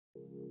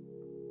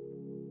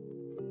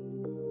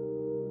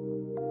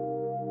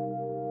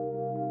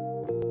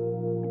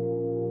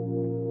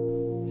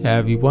Hey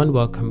everyone,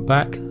 welcome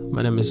back.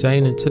 My name is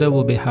Zane and today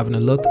we'll be having a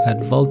look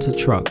at Volta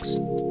Trucks.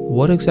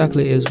 What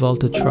exactly is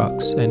Volta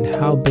Trucks and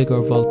how big are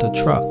Volta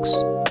Trucks?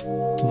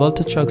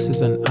 Volta Trucks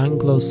is an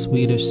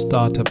Anglo-Swedish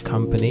startup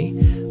company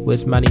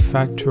with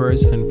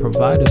manufacturers and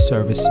provider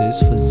services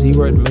for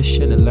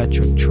zero-emission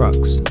electric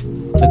trucks.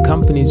 The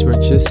company's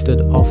registered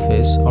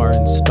office are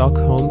in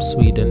Stockholm,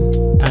 Sweden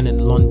and in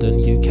London,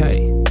 UK,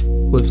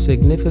 with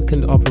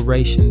significant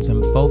operations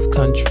in both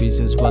countries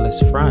as well as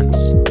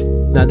France.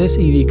 Now this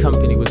EV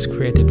company was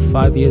created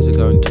 5 years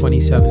ago in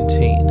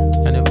 2017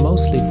 and it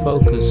mostly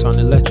focused on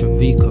electric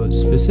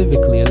vehicles,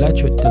 specifically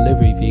electric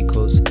delivery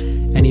vehicles,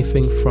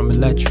 anything from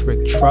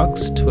electric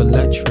trucks to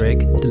electric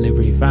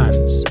delivery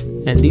vans.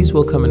 And these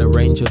will come in a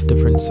range of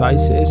different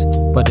sizes,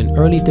 but in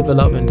early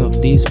development of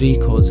these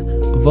vehicles,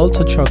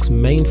 Volta Trucks'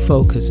 main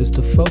focus is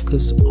to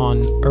focus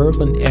on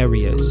urban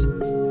areas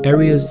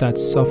that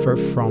suffer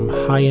from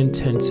high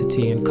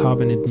intensity and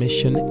carbon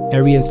emission,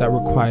 areas that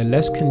require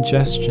less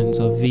congestions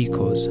of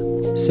vehicles.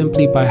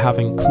 Simply by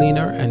having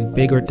cleaner and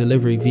bigger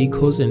delivery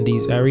vehicles in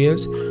these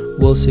areas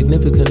will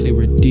significantly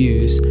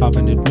reduce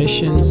carbon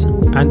emissions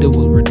and it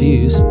will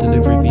reduce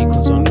delivery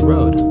vehicles on the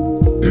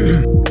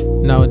road.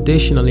 Now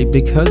additionally,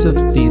 because of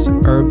these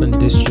urban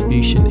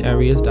distribution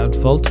areas that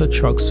Volta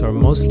Trucks are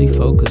mostly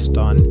focused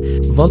on,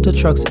 Volta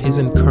Trucks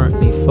isn't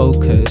currently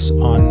focused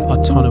on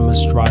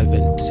autonomous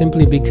driving,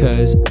 simply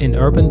because in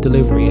urban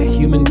delivery a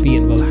human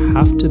being will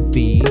have to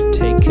be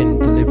taking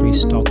delivery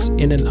stocks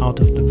in and out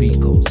of the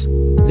vehicles.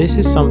 This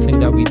is something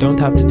that we don't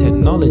have the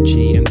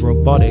technology and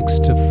robotics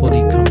to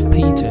fully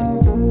compete in.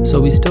 So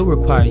we still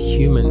require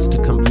humans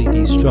to complete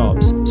these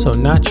jobs. So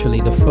naturally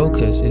the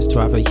focus is to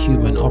have a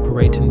human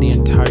operating the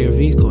entire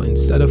vehicle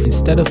instead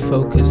of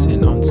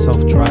focusing on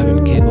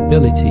self-driving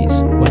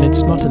capabilities when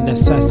it's not a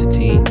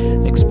necessity,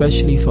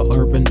 especially for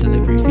urban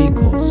delivery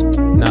vehicles.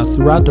 Now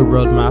throughout the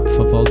roadmap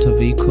for Volta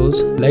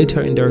vehicles,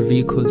 later in their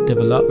vehicles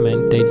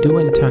development, they do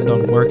intend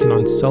on working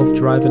on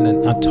self-driving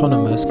and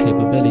autonomous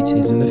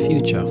capabilities in the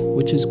future,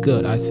 which is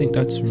good. I think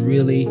that's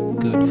really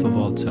good for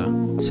Volta.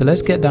 So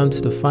let's get down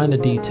to the finer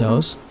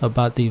details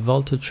about the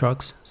Volta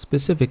Trucks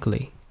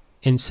specifically.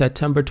 In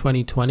September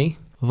 2020,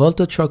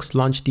 Volta Trucks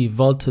launched the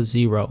Volta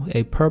Zero,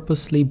 a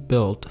purposely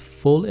built,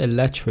 full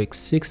electric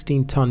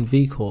 16-ton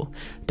vehicle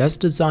that's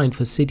designed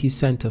for city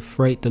center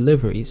freight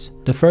deliveries.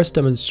 The first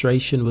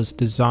demonstration was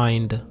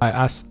designed by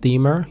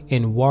Asthemer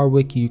in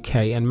Warwick, UK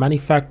and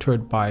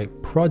manufactured by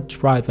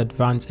ProdDrive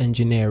Advanced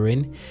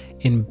Engineering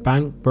in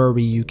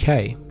Banbury,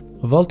 UK.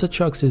 Volta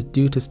Trucks is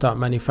due to start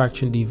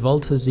manufacturing the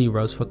Volta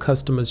Zeros for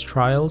customers'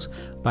 trials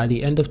by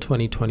the end of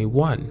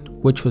 2021,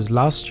 which was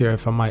last year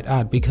if I might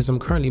add, because I'm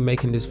currently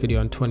making this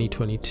video in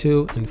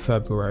 2022 in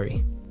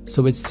February.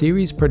 So with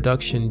series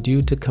production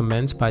due to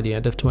commence by the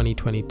end of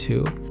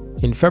 2022,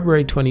 in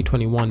February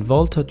 2021,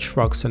 Volta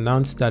Trucks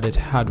announced that it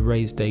had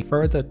raised a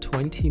further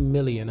 20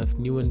 million of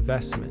new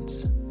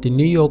investments. The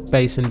New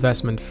York-based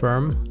investment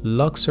firm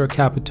Luxor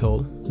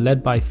Capital,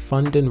 led by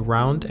funding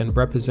round and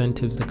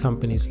representatives the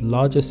company's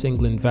largest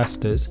single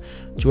investors,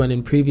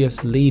 joining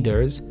previous lead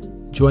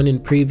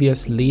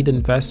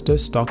investor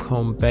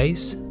Stockholm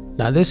base.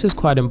 Now this is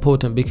quite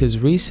important because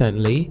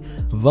recently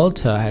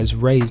Volta has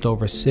raised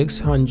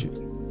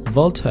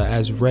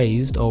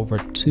over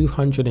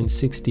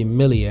 260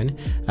 million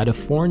at a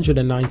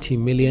 490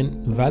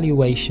 million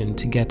valuation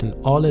to get an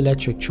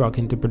all-electric truck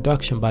into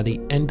production by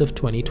the end of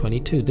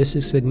 2022. This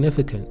is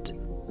significant.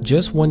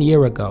 Just 1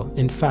 year ago,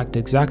 in fact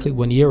exactly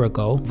 1 year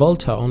ago,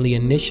 Volta only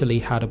initially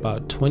had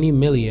about 20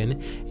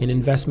 million in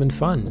investment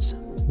funds.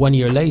 1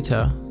 year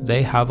later,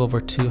 they have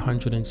over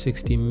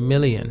 260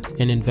 million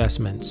in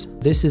investments.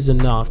 This is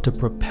enough to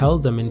propel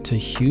them into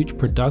huge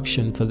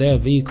production for their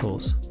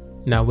vehicles.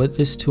 Now with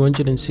this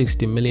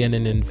 260 million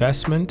in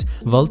investment,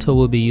 Volta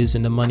will be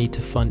using the money to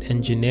fund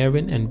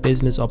engineering and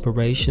business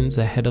operations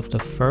ahead of the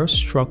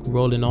first truck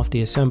rolling off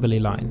the assembly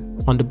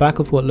line, on the back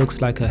of what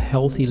looks like a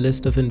healthy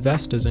list of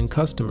investors and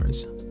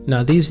customers.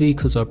 Now these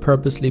vehicles are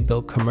purposely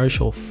built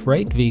commercial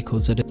freight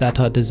vehicles that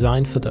are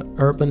designed for the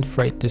urban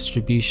freight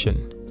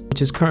distribution,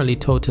 which is currently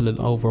totaling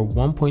over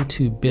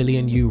 1.2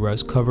 billion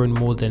euros, covering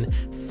more than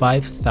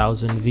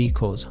 5,000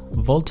 vehicles.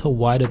 Volta's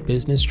wider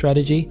business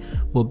strategy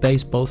will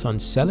base both on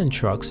selling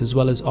trucks as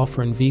well as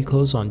offering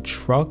vehicles on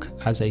truck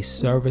as a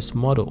service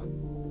model.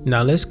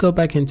 Now let's go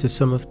back into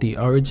some of the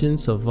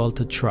origins of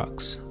Volta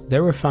Trucks. They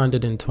were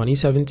founded in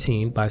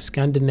 2017 by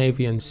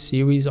Scandinavian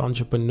series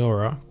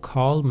entrepreneur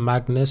Carl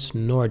Magnus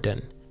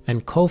Norden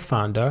and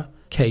co-founder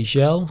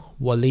Kjell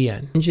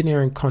Wallén.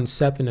 Engineering,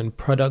 concepting and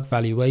product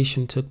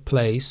valuation took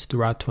place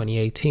throughout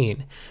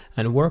 2018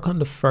 and work on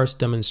the first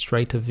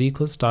demonstrator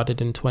vehicle started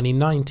in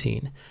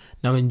 2019.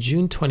 Now in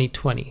June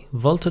 2020,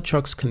 Volta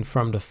Trucks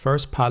confirmed the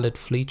first pilot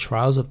fleet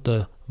trials of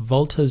the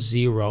Volta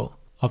Zero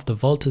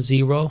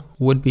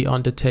would be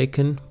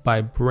undertaken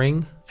by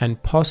Bring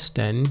and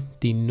Posten,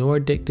 the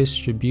Nordic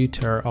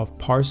distributor of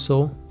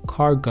parcel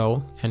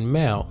cargo, and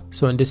mail.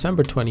 So in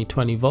December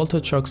 2020,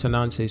 Volta Trucks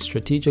announced a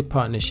strategic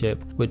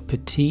partnership with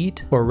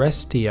Petite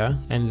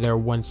Forestia and their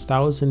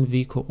 1,000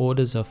 vehicle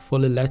orders of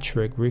full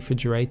electric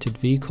refrigerated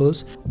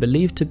vehicles,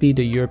 believed to be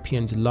the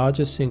European's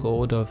largest single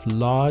order of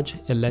large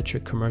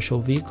electric commercial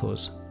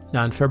vehicles.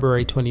 Now in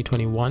February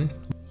 2021,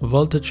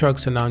 Volta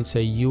Trucks announced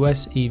a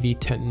US EV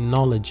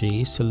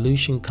technology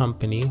solution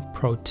company,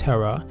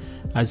 Proterra,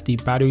 as the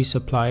battery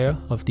supplier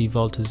of the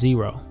Volta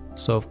Zero.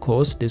 So of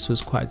course, this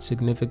was quite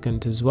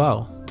significant as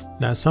well.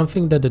 Now,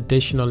 something that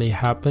additionally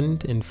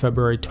happened in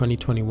February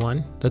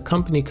 2021, the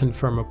company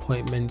confirmed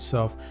appointments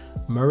of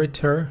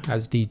Matrat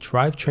as the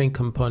drivetrain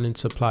component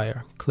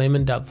supplier,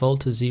 claiming that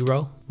Volta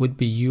Zero would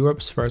be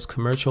Europe's first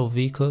commercial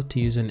vehicle to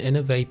use an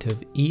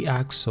innovative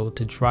e-axle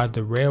to drive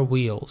the rear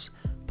wheels.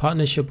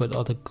 Partnership with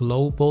other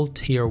global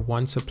Tier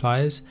 1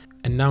 suppliers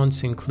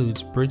announced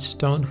includes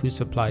Bridgestone, who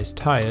supplies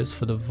tires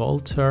for the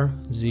Volta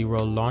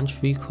Zero launch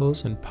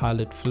vehicles and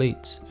pilot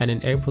fleets. And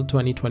in April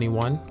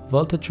 2021,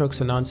 Volta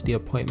Trucks announced the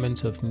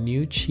appointments of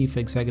new Chief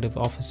Executive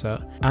Officer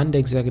and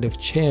Executive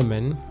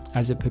Chairman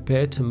as it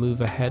prepared to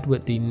move ahead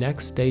with the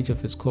next stage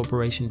of its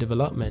corporation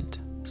development.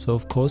 So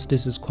of course,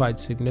 this is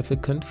quite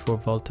significant for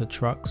Volta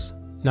Trucks.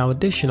 Now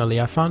additionally,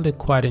 I found it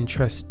quite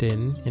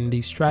interesting in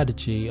the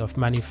strategy of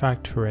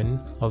manufacturing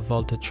of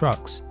Volta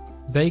Trucks.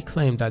 They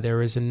claim that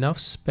there is enough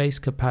space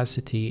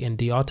capacity in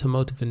the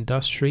automotive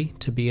industry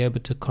to be able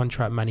to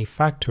contract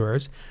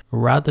manufacturers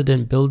rather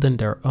than building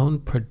their own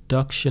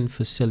production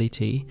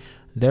facility,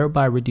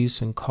 thereby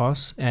reducing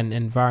costs and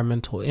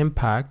environmental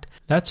impact.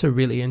 That's a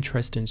really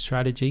interesting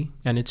strategy,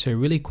 and it's a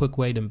really quick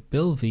way to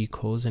build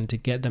vehicles and to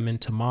get them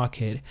into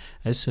market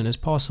as soon as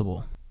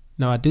possible.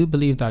 Now, I do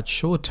believe that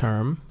short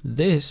term,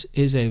 this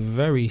is a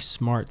very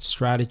smart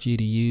strategy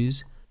to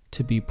use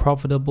to be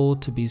profitable,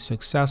 to be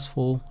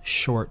successful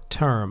short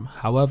term.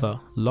 However,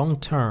 long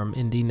term,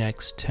 in the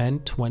next 10,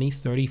 20,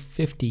 30,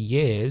 50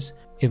 years,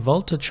 if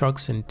Volta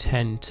Trucks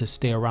intend to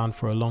stay around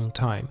for a long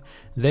time,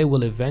 they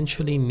will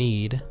eventually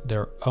need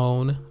their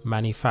own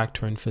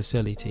manufacturing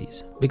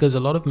facilities, because a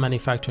lot of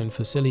manufacturing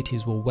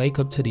facilities will wake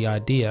up to the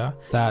idea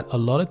that a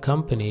lot of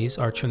companies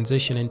are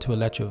transitioning to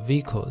electric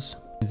vehicles.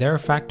 Their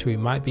factory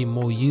might be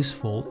more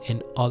useful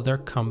in other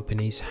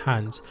companies'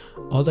 hands.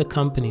 Other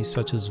companies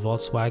such as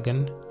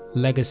Volkswagen,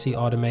 legacy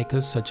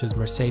automakers such as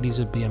Mercedes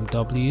or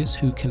BMWs,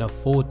 who can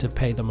afford to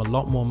pay them a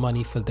lot more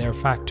money for their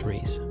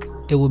factories.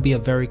 It will be a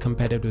very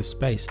competitive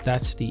space.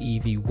 That's the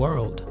EV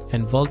world,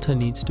 and Volta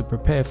needs to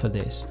prepare for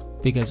this,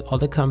 because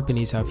other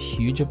companies have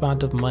huge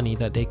amount of money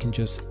that they can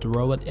just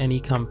throw at any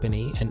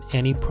company, and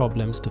any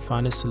problems to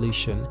find a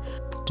solution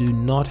do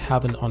not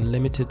have an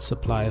unlimited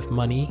supply of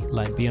money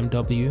like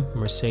BMW,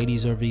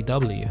 Mercedes or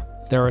VW.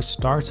 They're a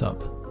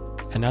startup,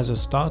 and as a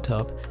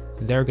startup,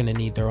 they're going to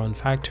need their own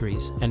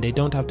factories, and they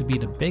don't have to be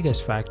the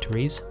biggest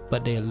factories,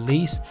 but they at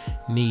least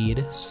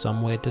need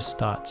somewhere to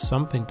start,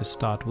 something to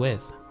start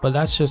with. But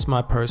that's just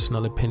my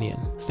personal opinion.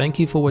 Thank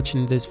you for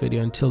watching this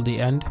video until the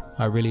end.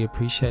 I really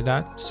appreciate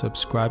that.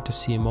 Subscribe to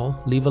see more.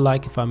 Leave a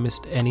like if I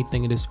missed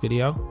anything in this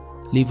video.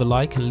 Leave a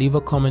like and leave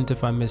a comment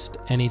if I missed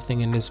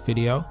anything in this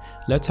video.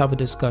 Let's have a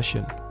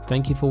discussion.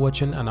 Thank you for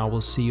watching, and I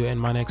will see you in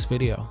my next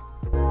video.